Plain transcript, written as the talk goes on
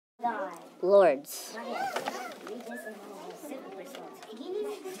Lords.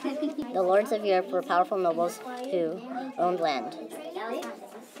 The lords of Europe were powerful nobles who owned land.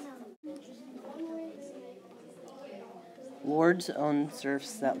 Lords own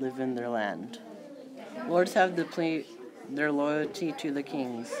serfs that live in their land. Lords have their loyalty to the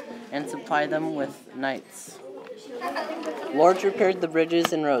kings and supply them with knights. Lords repaired the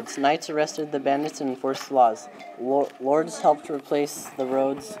bridges and roads. Knights arrested the bandits and enforced laws. Lords helped replace the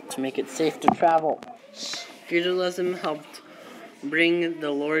roads to make it safe to travel. Feudalism helped bring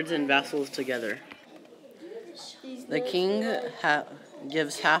the lords and vassals together. The king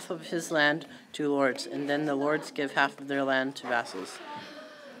gives half of his land to lords, and then the lords give half of their land to vassals.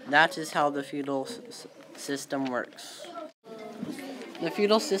 That is how the feudal system works. The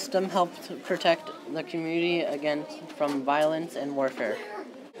feudal system helped protect the community from violence and warfare.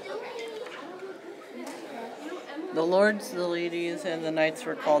 The lords, the ladies, and the knights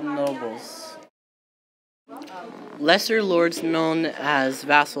were called nobles. Lesser lords, known as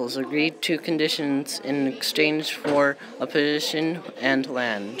vassals, agreed to conditions in exchange for a position and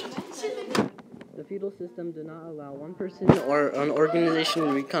land. The feudal system did not allow one person or an organization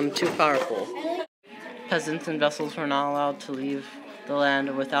to become too powerful. Peasants and vassals were not allowed to leave the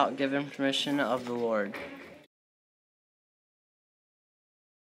land without given permission of the lord.